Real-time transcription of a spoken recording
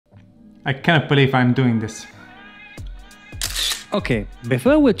I cannot believe I'm doing this. Okay,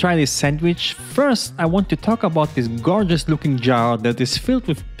 before we try this sandwich, first I want to talk about this gorgeous looking jar that is filled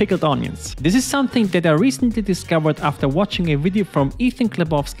with pickled onions. This is something that I recently discovered after watching a video from Ethan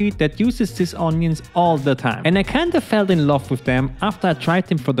Chlebowski that uses these onions all the time. And I kinda fell in love with them after I tried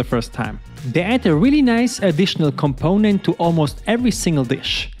them for the first time. They add a really nice additional component to almost every single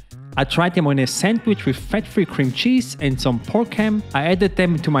dish. I tried them on a sandwich with fat-free cream cheese and some pork ham. I added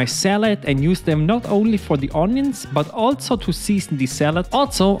them to my salad and used them not only for the onions but also to season the salad.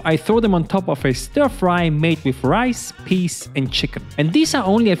 Also, I throw them on top of a stir-fry made with rice, peas and chicken. And these are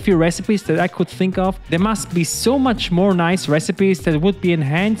only a few recipes that I could think of. There must be so much more nice recipes that would be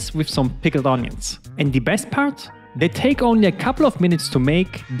enhanced with some pickled onions. And the best part? They take only a couple of minutes to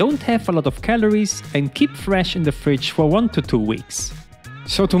make, don't have a lot of calories and keep fresh in the fridge for 1 to 2 weeks.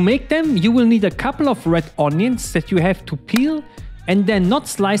 So to make them, you will need a couple of red onions that you have to peel and then not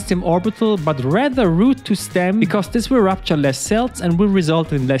slice them orbital but rather root to stem, because this will rupture less cells and will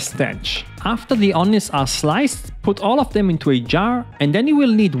result in less stench. After the onions are sliced, put all of them into a jar and then you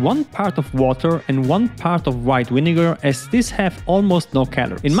will need 1 part of water and 1 part of white vinegar, as these have almost no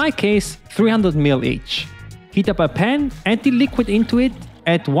calories. In my case, 300 ml each. Heat up a pan, add the liquid into it,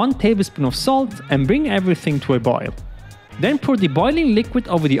 add 1 tablespoon of salt and bring everything to a boil. Then pour the boiling liquid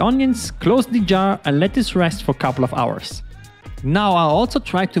over the onions, close the jar and let this rest for a couple of hours. Now I also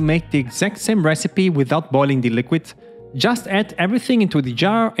tried to make the exact same recipe without boiling the liquid. Just add everything into the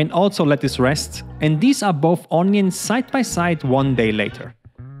jar and also let this rest. And these are both onions side by side 1 day later.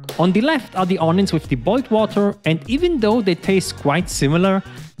 On the left are the onions with the boiled water, and even though they taste quite similar,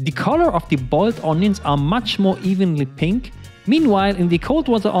 the color of the boiled onions are much more evenly pink. Meanwhile, in the cold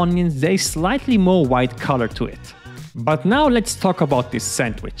water onions there is slightly more white color to it. But now let's talk about this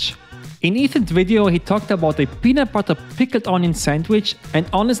sandwich. In Ethan's video he talked about a peanut butter pickled onion sandwich, and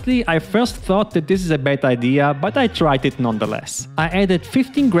honestly I first thought that this is a bad idea, but I tried it nonetheless. I added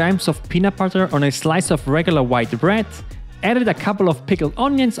 15 grams of peanut butter on a slice of regular white bread, added a couple of pickled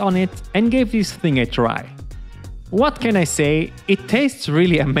onions on it and gave this thing a try. What can I say? It tastes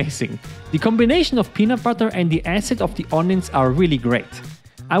really amazing. The combination of peanut butter and the acid of the onions are really great.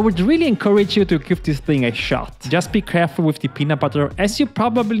 I would really encourage you to give this thing a shot. Just be careful with the peanut butter, as you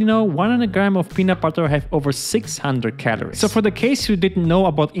probably know 100 gram of peanut butter have over 600 calories. So for the case you didn't know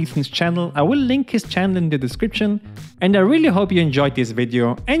about Ethan's channel, I will link his channel in the description, and I really hope you enjoyed this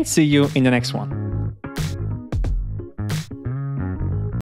video and see you in the next one.